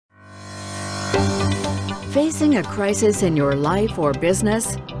Facing a crisis in your life or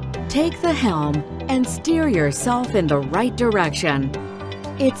business? Take the helm and steer yourself in the right direction.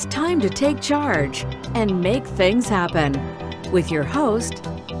 It's time to take charge and make things happen with your host,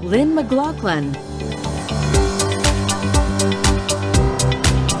 Lynn McLaughlin.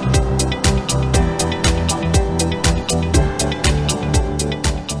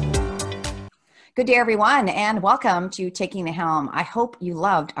 Good day, everyone, and welcome to Taking the Helm. I hope you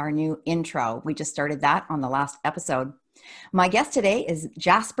loved our new intro. We just started that on the last episode. My guest today is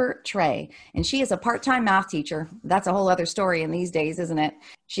Jasper Trey, and she is a part-time math teacher. That's a whole other story in these days, isn't it?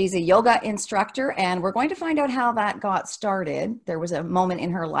 She's a yoga instructor, and we're going to find out how that got started. There was a moment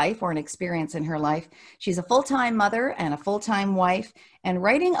in her life or an experience in her life. She's a full-time mother and a full-time wife, and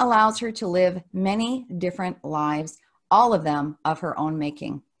writing allows her to live many different lives, all of them of her own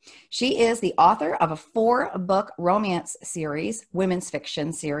making. She is the author of a 4-book romance series, women's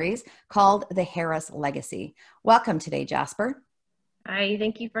fiction series, called The Harris Legacy. Welcome today, Jasper. Hi,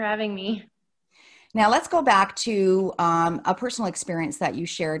 thank you for having me. Now let's go back to a personal experience that you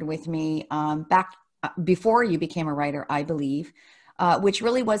shared with me back before you became a writer, I believe, which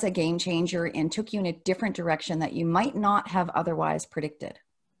really was a game changer and took you in a different direction that you might not have otherwise predicted.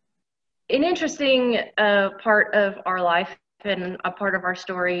 An interesting part of our life and a part of our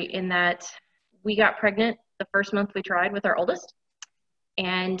story in that we got pregnant the first month we tried with our oldest,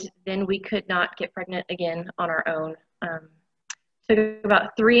 and then we could not get pregnant again on our own. Took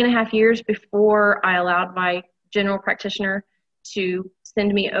about 3.5 years before I allowed my general practitioner to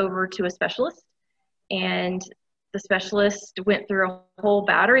send me over to a specialist, and the specialist went through a whole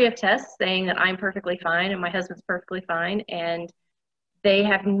battery of tests saying that I'm perfectly fine and my husband's perfectly fine, and they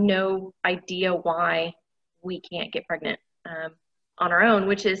have no idea why we can't get pregnant on our own,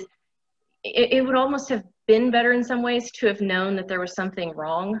 which is, it would almost have been better in some ways to have known that there was something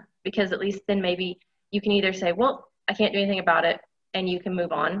wrong, because at least then maybe you can either say, well, I can't do anything about it, and you can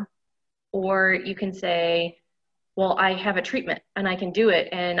move on, or you can say, well, I have a treatment and I can do it,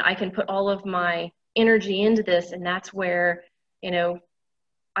 and I can put all of my energy into this, and that's where,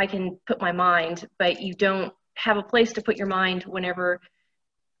 I can put my mind. But you don't have a place to put your mind whenever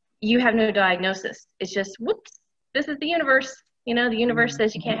you have no diagnosis. It's just, whoops, this is the universe. The universe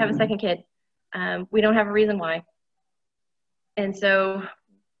says you can't have a second kid. We don't have a reason why. And so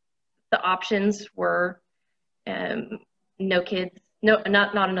the options were no kids, not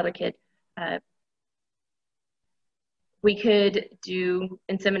another kid. We could do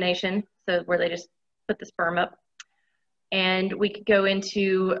insemination, so where they just put the sperm up, and we could go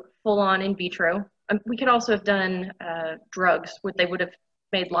into full-on in vitro. We could also have done drugs, where they would have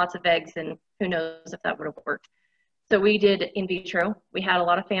made lots of eggs, and who knows if that would have worked. So we did in vitro. We had a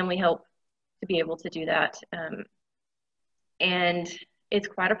lot of family help to be able to do that. And it's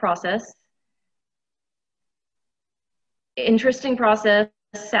quite a process. Interesting process,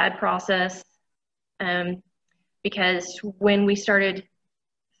 sad process, because when we started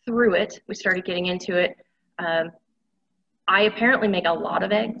through it, we started getting into it, I apparently make a lot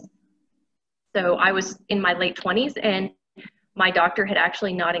of eggs. So I was in my late 20s, and my doctor had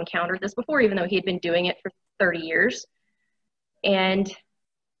actually not encountered this before, even though he had been doing it for 30 years. And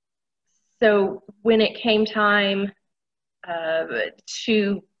so when it came time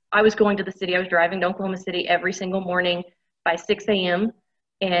I was going to the city. I was driving to Oklahoma City every single morning by 6 a.m.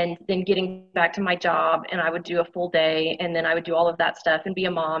 and then getting back to my job, and I would do a full day, and then I would do all of that stuff and be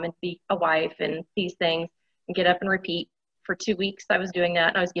a mom and be a wife and these things and get up and repeat. For 2 weeks I was doing that,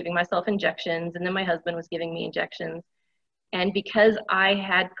 and I was giving myself injections, and then my husband was giving me injections. And because I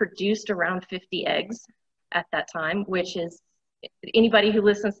had produced around 50 eggs at that time, which is, anybody who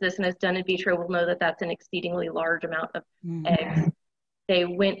listens to this and has done in vitro will know that that's an exceedingly large amount of eggs. They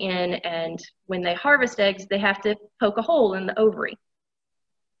went in, and when they harvest eggs, they have to poke a hole in the ovary.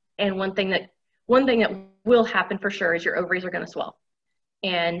 And one thing that will happen for sure is your ovaries are going to swell.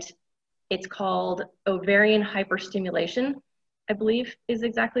 And it's called ovarian hyperstimulation, I believe is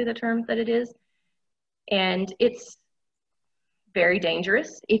exactly the term that it is. And it's very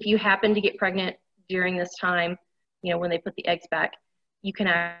dangerous. If you happen to get pregnant during this time, when they put the eggs back, you can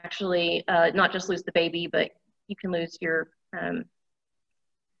actually not just lose the baby, but you can lose your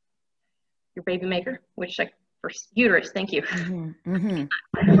baby maker, which for uterus, thank you. And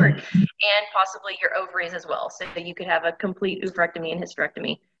possibly your ovaries as well. So you could have a complete oophorectomy and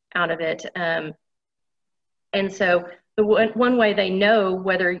hysterectomy out of it. And so the one way they know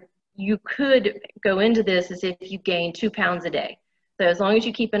whether you could go into this is if you gain 2 pounds a day. So as long as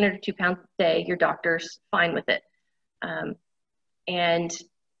you keep under 2 pounds a day, your doctor's fine with it. And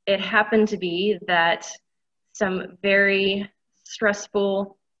it happened to be that some very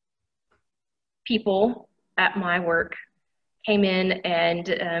stressful people at my work came in and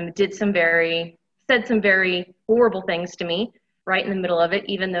said some very horrible things to me right in the middle of it,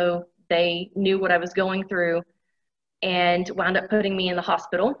 even though they knew what I was going through, and wound up putting me in the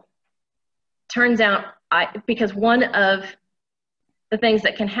hospital. Turns out, because one of the things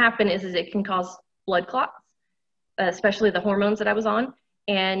that can happen is it can cause blood clots, especially the hormones that I was on.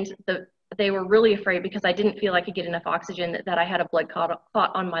 And they were really afraid, because I didn't feel I could get enough oxygen, that I had a blood clot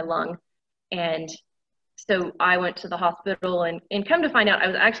on my lung. And so I went to the hospital, and come to find out, I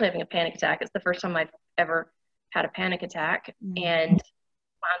was actually having a panic attack. It's the first time I've ever had a panic attack. And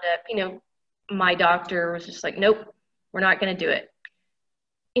wound up, my doctor was just like, nope, we're not going to do it.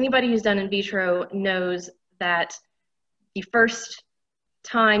 Anybody who's done in vitro knows that the first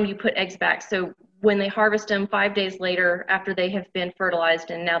time you put eggs back, so when they harvest them 5 days later after they have been fertilized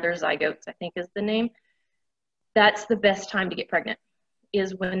and now they're zygotes, I think is the name, that's the best time to get pregnant,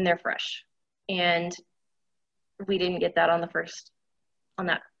 is when they're fresh. And we didn't get that on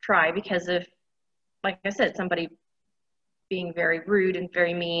that try, because of, like I said, somebody being very rude and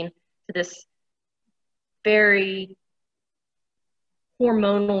very mean to this very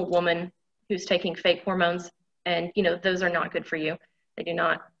hormonal woman who's taking fake hormones. And, those are not good for you. They do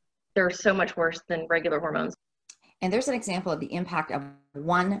not. They're so much worse than regular hormones. And there's an example of the impact of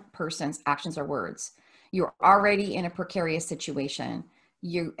one person's actions or words. You're already in a precarious situation.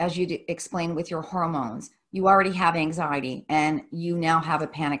 As you explained with your hormones, you already have anxiety, and you now have a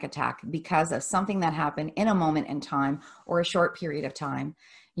panic attack because of something that happened in a moment in time or a short period of time.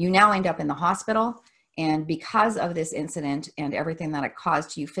 You now end up in the hospital, and because of this incident and everything that it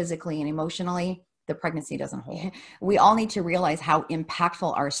caused you physically and emotionally, the pregnancy doesn't hold. We all need to realize how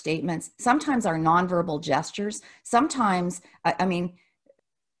impactful our statements, sometimes our nonverbal gestures, sometimes, a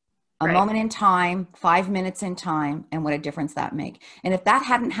moment in time, 5 minutes in time, and what a difference that make. And if that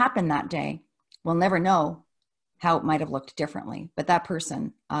hadn't happened that day, we'll never know how it might have looked differently. But that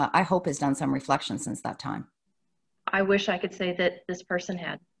person, I hope, has done some reflection since that time. I wish I could say that this person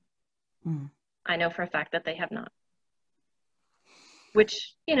had. I know for a fact that they have not.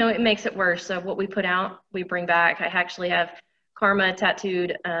 Which, it makes it worse. So what we put out, we bring back. I actually have karma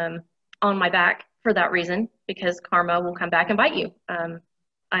tattooed on my back for that reason, because karma will come back and bite you.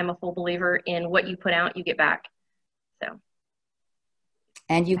 I'm a full believer in what you put out, you get back. So.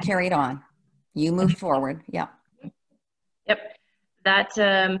 And you carried on. You moved forward. Yeah. Yep.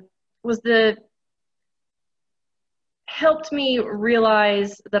 That helped me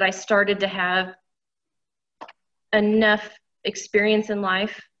realize that I started to have enough experience in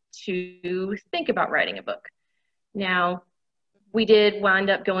life to think about writing a book. Now, we did wind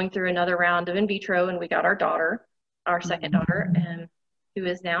up going through another round of in vitro, and we got our daughter, our second daughter, who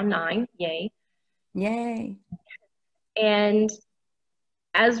is now 9. Yay. Yay. And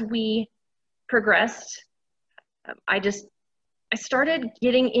as we progressed, I started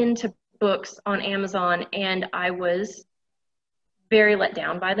getting into books on Amazon, and I was very let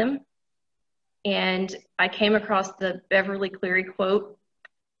down by them. And I came across the Beverly Cleary quote,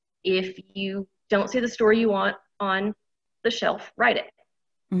 "If you don't see the story you want on the shelf, write it,"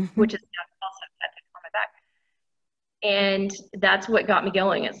 which is also a tattoo on my back. And that's what got me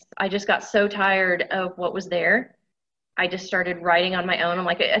going. I just got so tired of what was there. I just started writing on my own. I'm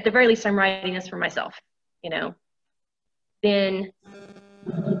like, at the very least, I'm writing this for myself, Then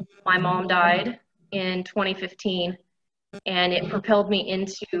my mom died in 2015, and it propelled me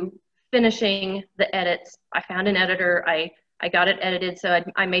into finishing the edits. I found an editor. I got it edited, so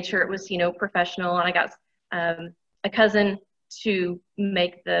I made sure it was, professional, and I got a cousin to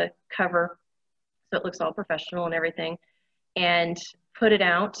make the cover so it looks all professional and everything, and put it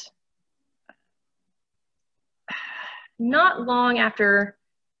out. Not long after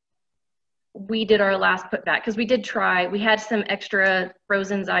we did our last putback, because we had some extra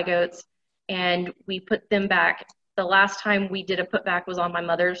frozen zygotes, and we put them back. The last time we did a putback was on my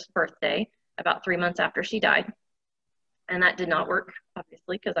mother's birthday, about 3 months after she died. And that did not work,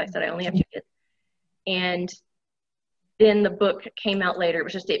 obviously, because I said I only have 2 kids. And then the book came out later.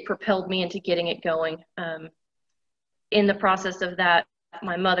 It propelled me into getting it going. In the process of that,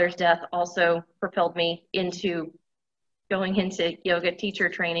 my mother's death also propelled me into going into yoga teacher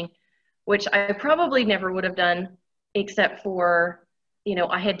training, which I probably never would have done, except for,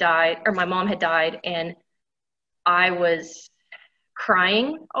 I had died, or my mom had died, and I was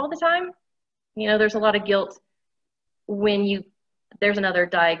crying all the time. There's a lot of guilt when there's another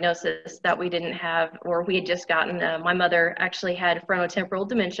diagnosis that we didn't have, or we had just gotten. My mother actually had frontotemporal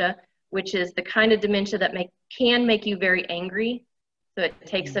dementia, which is the kind of dementia that can make you very angry. So it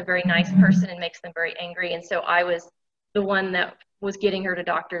takes a very nice person and makes them very angry. And so I was the one that was getting her to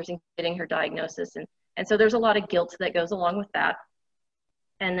doctors and getting her diagnosis. And so there's a lot of guilt that goes along with that.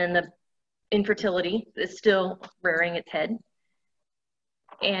 And then the infertility is still rearing its head.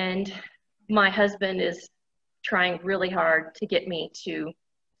 And my husband is trying really hard to get me to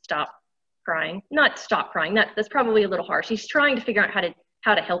stop crying. Not stop crying, that's probably a little harsh. He's trying to figure out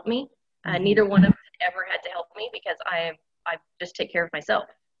how to help me. Neither one of us ever had to help me because I just take care of myself.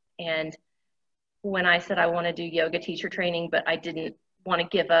 And when I said I want to do yoga teacher training, but I didn't want to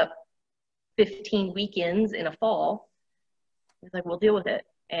give up 15 weekends in a fall, he's like, we'll deal with it.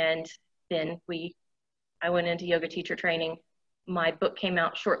 And then I went into yoga teacher training. My book came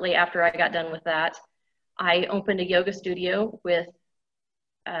out shortly after I got done with that. I opened a yoga studio with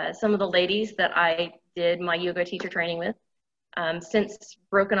some of the ladies that I did my yoga teacher training with. Since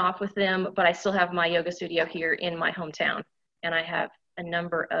broken off with them, but I still have my yoga studio here in my hometown. And I have a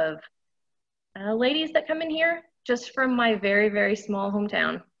number of ladies that come in here just from my very, very small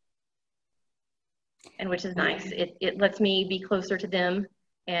hometown. And which is nice. It lets me be closer to them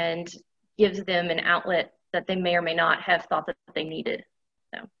and gives them an outlet that they may or may not have thought that they needed.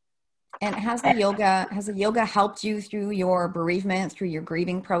 So. And has the yoga helped you through your bereavement, through your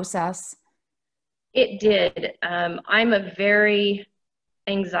grieving process? It did. I'm a very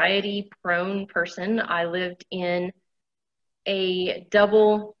anxiety prone person. I lived in a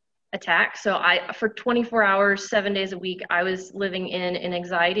double attack. So for 24 hours, 7 days a week, I was living in an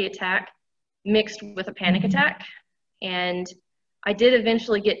anxiety attack mixed with a panic attack. And I did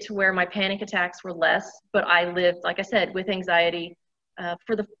eventually get to where my panic attacks were less, but I lived, like I said, with anxiety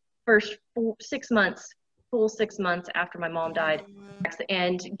for the first full 6 months after my mom died.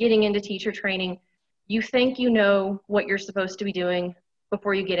 And getting into teacher training, you think you know what you're supposed to be doing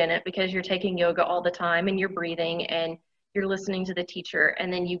before you get in it because you're taking yoga all the time and you're breathing and you're listening to the teacher,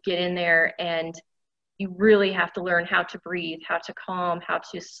 and then you get in there and you really have to learn how to breathe, how to calm, how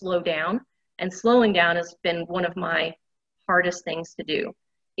to slow down. And slowing down has been one of my hardest things to do,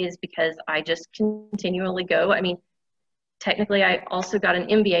 is because I just continually go. I mean, technically I also got an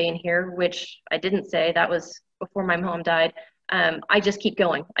MBA in here, which I didn't say, that was before my mom died. I just keep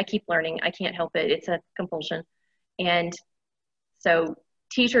going. I keep learning. I can't help it. It's a compulsion. And so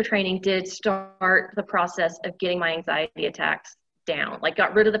teacher training did start the process of getting my anxiety attacks down, like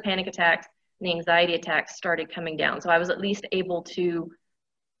got rid of the panic attacks and the anxiety attacks started coming down. So I was at least able to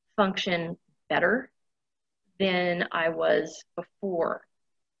function better than I was before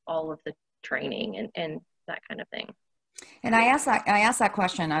all of the training and that kind of thing. And I asked that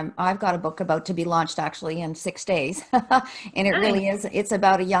question. I've got a book about to be launched actually in 6 days. And it really is, it's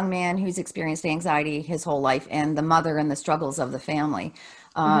about a young man who's experienced anxiety his whole life and the mother and the struggles of the family.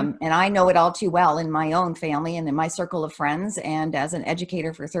 And I know it all too well in my own family and in my circle of friends and as an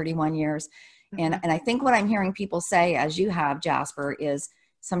educator for 31 years. And I think what I'm hearing people say, as you have, Jasper, is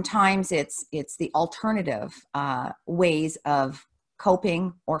sometimes it's the alternative ways of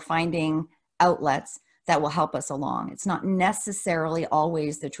coping or finding outlets that will help us along. It's not necessarily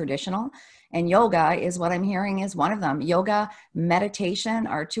always the traditional. And yoga is what I'm hearing is one of them. Yoga, meditation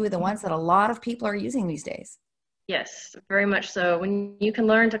are two of the ones that a lot of people are using these days. Yes, very much so. When you can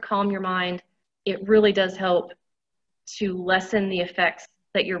learn to calm your mind, it really does help to lessen the effects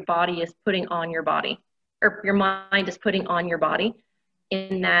that your body is putting on your body, or your mind is putting on your body,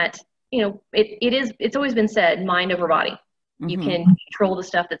 in that, you know, it's always been said, mind over body. You can control the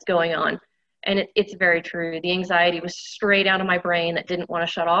stuff that's going on. And it's very true. The anxiety was straight out of my brain that didn't want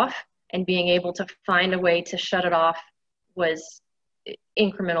to shut off, and being able to find a way to shut it off was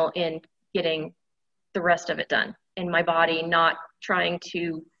incremental in getting the rest of it done, and my body not trying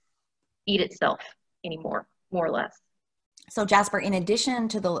to eat itself anymore, more or less. So Jasper, in addition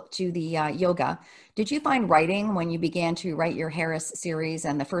to the yoga, did you find writing when you began to write your Harris series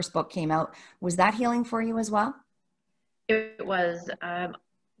and the first book came out? Was that healing for you as well? It was.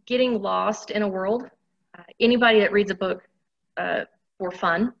 Getting lost in a world. Anybody that reads a book for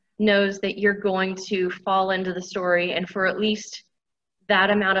fun knows that you're going to fall into the story, and for at least that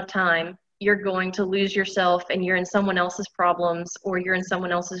amount of time, you're going to lose yourself and you're in someone else's problems or you're in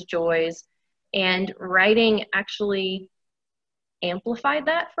someone else's joys. And writing actually amplified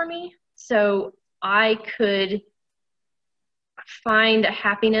that for me. So I could find a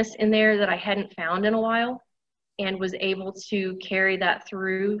happiness in there that I hadn't found in a while, and was able to carry that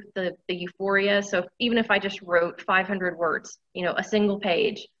through the euphoria. So even if I just wrote 500 words, you know, a single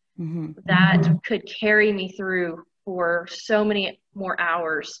page, that could carry me through for so many more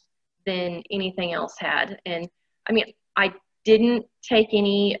hours than anything else had. And I mean, I didn't take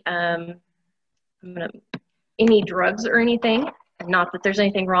any drugs or anything. Not that there's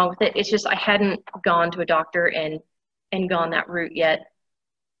anything wrong with it. It's just I hadn't gone to a doctor and and gone that route yet.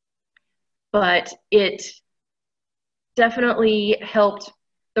 But it definitely helped.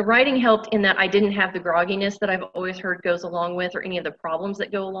 The writing helped in that I didn't have the grogginess that I've always heard goes along with, or any of the problems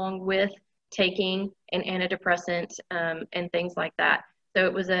that go along with taking an antidepressant and things like that. So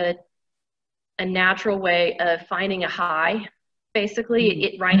it was a natural way of finding a high.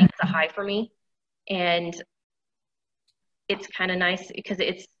 Basically, writing is a high for me. And it's kind of nice because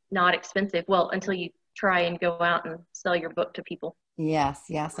it's not expensive. Well, until you try and go out and sell your book to people. Yes,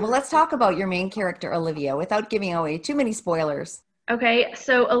 yes. Well, let's talk about your main character, Olivia, without giving away too many spoilers. Okay,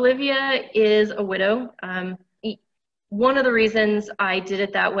 so Olivia is a widow. One of the reasons I did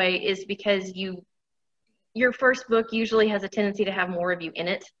it that way is because your first book usually has a tendency to have more of you in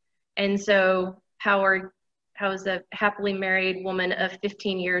it. And so how is a happily married woman of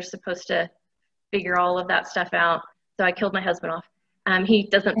 15 years supposed to figure all of that stuff out? So I killed my husband off. He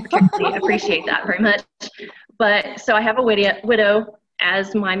doesn't particularly appreciate that very much. But so I have a widow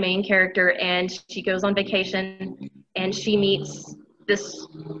as my main character, and she goes on vacation and she meets this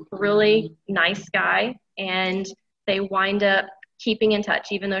really nice guy, and they wind up keeping in touch,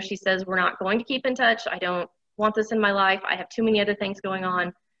 even though she says, we're not going to keep in touch. I don't want this in my life. I have too many other things going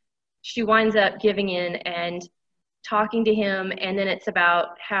on. She winds up giving in and talking to him. And then it's about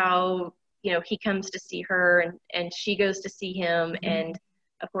how, he comes to see her and she goes to see him. And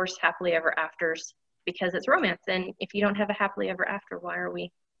of course, happily ever afters, because it's romance. And if you don't have a happily ever after, why are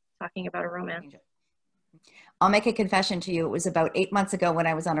we talking about a romance? I'll make a confession to you. It was about 8 months ago when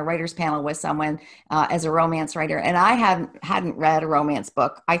I was on a writer's panel with someone as a romance writer, and I hadn't read a romance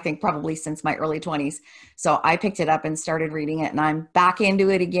book, I think probably since my early 20s. So I picked it up and started reading it, and I'm back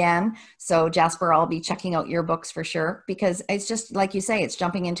into it again. So Jasper, I'll be checking out your books for sure, because it's just like you say, it's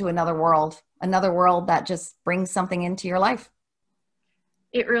jumping into another world that just brings something into your life.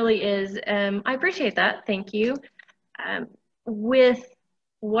 It really is. I appreciate that. Thank you. With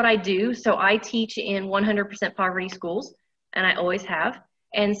what I do, so I teach in 100% poverty schools, and I always have.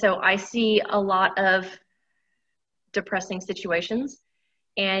 And so I see a lot of depressing situations,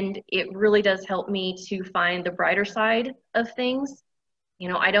 and it really does help me to find the brighter side of things.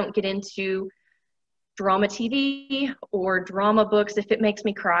 I don't get into drama TV or drama books. If it makes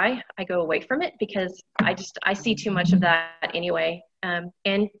me cry, I go away from it, because I see too much of that anyway.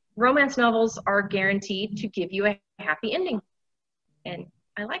 And romance novels are guaranteed to give you a happy ending. And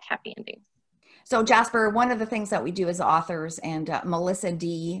I like happy endings. So Jasper, one of the things that we do as authors, and Melissa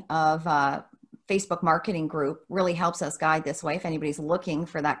D of Facebook Marketing Group really helps us guide this way if anybody's looking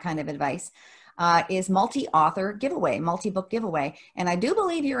for that kind of advice, is multi-author giveaway, multi-book giveaway. And I do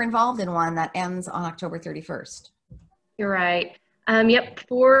believe you're involved in one that ends on October 31st. You're right. Yep,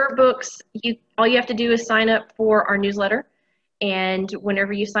 4 books. All you have to do is sign up for our newsletter. And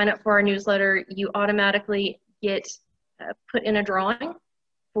whenever you sign up for our newsletter, you automatically get put in a drawing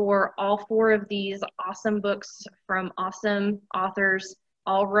for all 4 of these awesome books from awesome authors,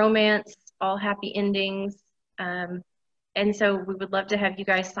 all romance, all happy endings. And so we would love to have you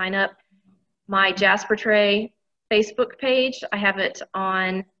guys sign up. My Jasper Trey Facebook page, I have it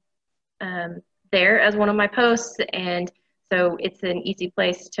on there as one of my posts. And so it's an easy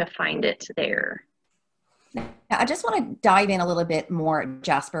place to find it there. Now, I just want to dive in a little bit more,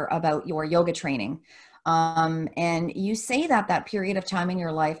 Jasper, about your yoga training. And you say that period of time in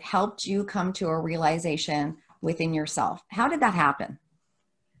your life helped you come to a realization within yourself. How did that happen?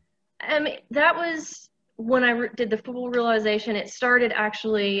 That was when I did the full realization. It started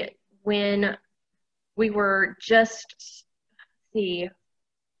actually when we were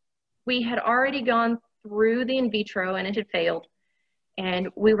we had already gone through the in vitro and it had failed. And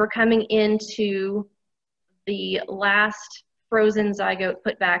we were coming into the last frozen zygote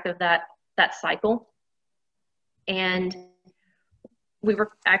put back of that cycle. And we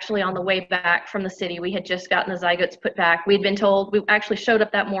were actually on the way back from the city. We had just gotten the zygotes put back. We had been told, we actually showed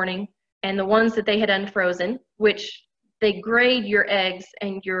up that morning, and the ones that they had unfrozen, which they grade your eggs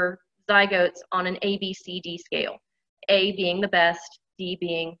and your zygotes on an A, B, C, D scale. A being the best, D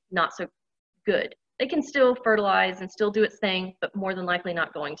being not so good. They can still fertilize and still do its thing, but more than likely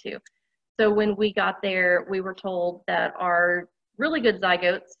not going to. So when we got there, we were told that our really good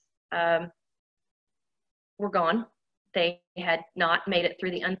zygotes were gone. They had not made it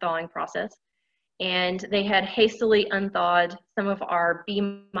through the unthawing process, and they had hastily unthawed some of our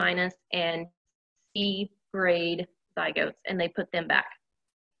B- and C grade zygotes, and they put them back.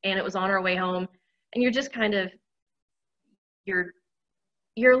 And it was on our way home, and you're just kind of, you're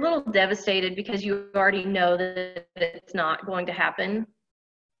a little devastated because you already know that it's not going to happen.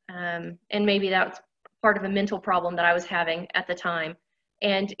 And maybe that's part of a mental problem that I was having at the time.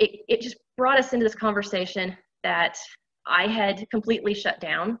 And it just brought us into this conversation that I had completely shut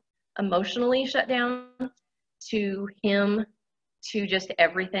down, emotionally shut down to him, to just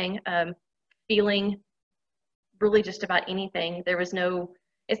everything, feeling really just about anything.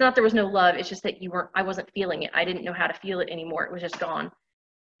 It's not there was no love, it's just that I wasn't feeling it. I didn't know how to feel it anymore. It was just gone.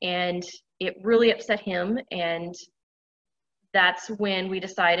 And it really upset him. And that's when we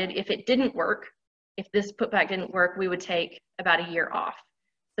decided if it didn't work, if this putback didn't work, we would take about a year off.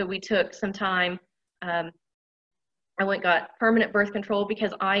 So we took some time. I went and got permanent birth control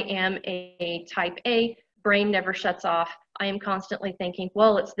because I am a type A, brain never shuts off. I am constantly thinking,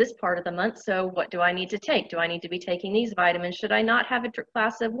 well, it's this part of the month, so what do I need to take? Do I need to be taking these vitamins? Should I not have a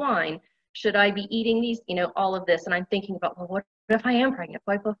glass of wine? Should I be eating these? All of this. And I'm thinking about, well, what if I am pregnant?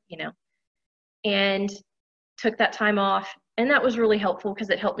 And took that time off. And that was really helpful because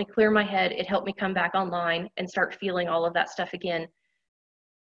it helped me clear my head. It helped me come back online and start feeling all of that stuff again.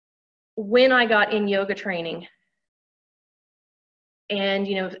 When I got in yoga training,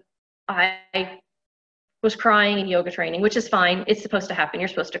 and, I was crying in yoga training, which is fine. It's supposed to happen. You're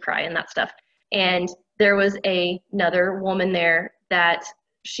supposed to cry and that stuff. And there was another woman there that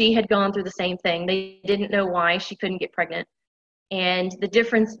she had gone through the same thing. They didn't know why she couldn't get pregnant. And the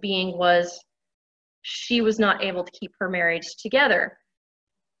difference being was she was not able to keep her marriage together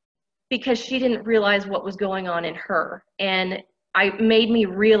because she didn't realize what was going on in her. And it made me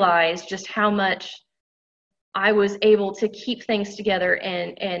realize just how much I was able to keep things together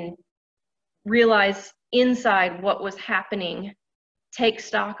and realize inside what was happening, take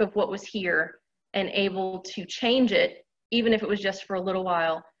stock of what was here, and able to change it, even if it was just for a little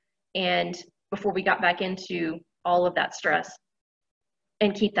while, and before we got back into all of that stress,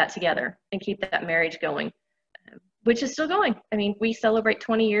 and keep that together and keep that marriage going, which is still going. I mean, we celebrate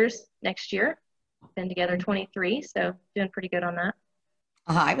 20 years next year. Been together 23, so doing pretty good on that.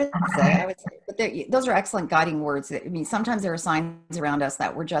 I would say, but those are excellent guiding words. I mean, sometimes there are signs around us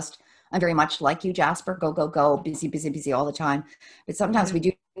that we're just, I'm very much like you, Jasper, go, go, go, busy, busy, busy all the time. But sometimes we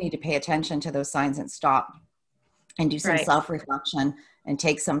do need to pay attention to those signs and stop and do some self-reflection and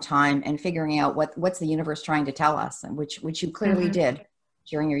take some time and figuring out what's the universe trying to tell us, and which you clearly did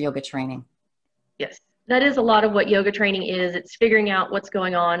during your yoga training. Yes, that is a lot of what yoga training is. It's figuring out what's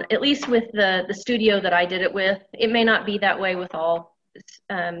going on, at least with the studio that I did it with. It may not be that way with all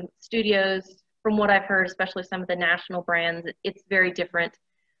studios. From what I've heard, especially some of the national brands, it's very different.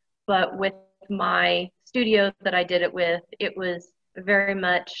 But with my studio that I did it with, it was very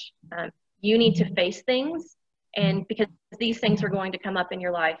much, you need to face things, and because these things are going to come up in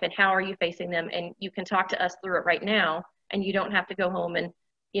your life, and how are you facing them? And you can talk to us through it right now, and you don't have to go home and,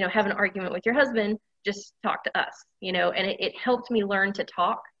 have an argument with your husband. Just talk to us, and it helped me learn to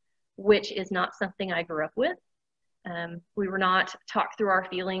talk, which is not something I grew up with. We were not taught through our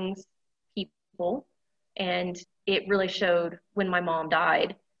feelings people, and it really showed when my mom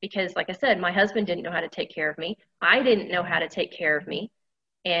died, because like I said, my husband didn't know how to take care of me. I didn't know how to take care of me.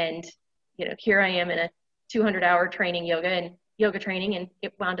 And, here I am in a 200-hour yoga training, and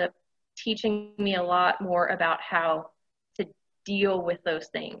it wound up teaching me a lot more about how to deal with those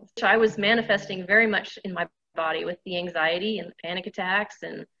things. So I was manifesting very much in my body with the anxiety and the panic attacks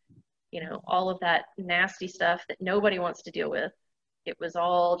and, all of that nasty stuff that nobody wants to deal with. It was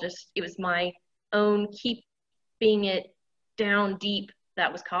all it was my own keeping it down deep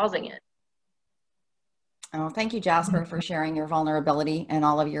that was causing it. Oh, thank you, Jasper, for sharing your vulnerability and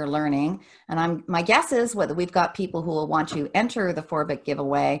all of your learning. And my guess is whether we've got people who will want to enter the 4-book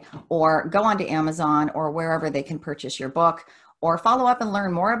giveaway or go onto Amazon or wherever they can purchase your book, or follow up and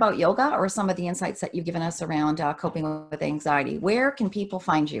learn more about yoga or some of the insights that you've given us around coping with anxiety. Where can people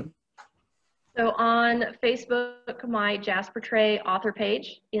find you? So on Facebook, my Jasper Trey author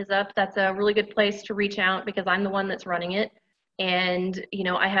page is up. That's a really good place to reach out because I'm the one that's running it. And,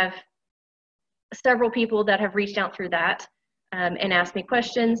 I have several people that have reached out through that and asked me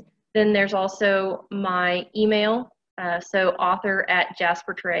questions. Then there's also my email, so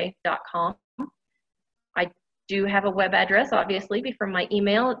author@jaspertrey.com. I do have a web address, obviously, from my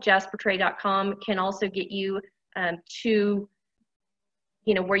email. jaspertrey.com can also get you to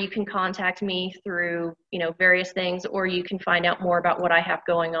where you can contact me through, various things, or you can find out more about what I have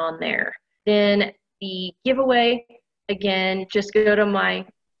going on there. Then the giveaway, again, just go to my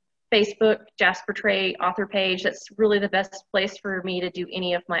Facebook, Jasper Trey author page. That's really the best place for me to do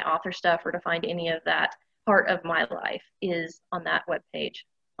any of my author stuff or to find any of that part of my life is on that web page,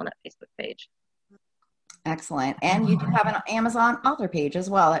 on that Facebook page. Excellent. And you do have an Amazon author page as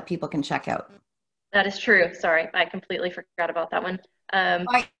well that people can check out. That is true. Sorry, I completely forgot about that one.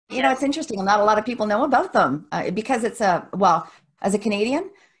 It's interesting. Not a lot of people know about them because it's as a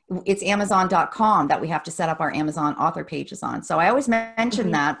Canadian, it's Amazon.com that we have to set up our Amazon author pages on. So I always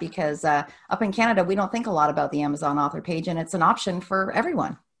mention that because up in Canada, we don't think a lot about the Amazon author page, and it's an option for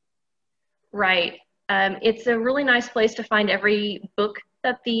everyone. Right. It's a really nice place to find every book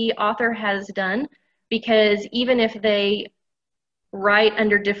that the author has done, because even if they write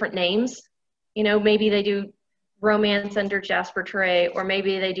under different names, you know, maybe they do romance under Jasper Trey, or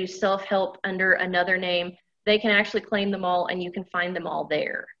maybe they do self-help under another name, they can actually claim them all and you can find them all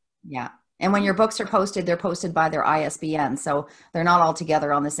there. Yeah. And when your books are posted, they're posted by their ISBN. So they're not all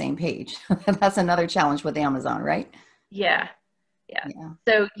together on the same page. That's another challenge with Amazon, right? Yeah.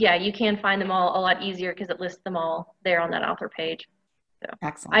 So yeah, you can find them all a lot easier because it lists them all there on that author page. So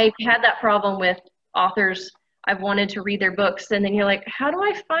excellent. I had that problem with authors. I've wanted to read their books, and then you're like, how do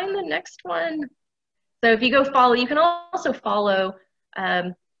I find the next one? So if you go follow, you can also follow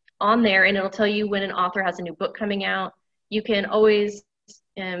on there, and it'll tell you when an author has a new book coming out. You can always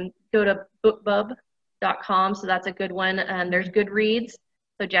go to bookbub.com, so that's a good one. There's Goodreads,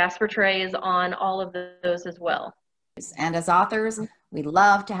 so Jasper Trey is on all of those as well. And as authors, we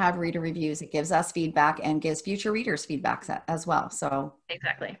love to have reader reviews. It gives us feedback and gives future readers feedback as well. So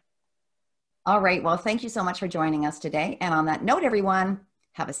exactly. All right. Well, thank you so much for joining us today. And on that note, everyone,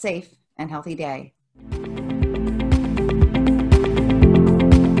 have a safe and healthy day.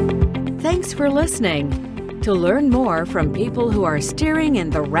 Thanks for listening. To learn more from people who are steering in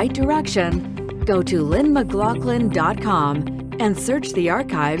the right direction, go to lynnmclaughlin.com and search the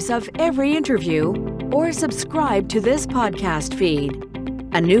archives of every interview or subscribe to this podcast feed.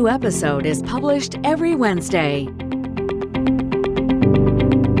 A new episode is published every Wednesday.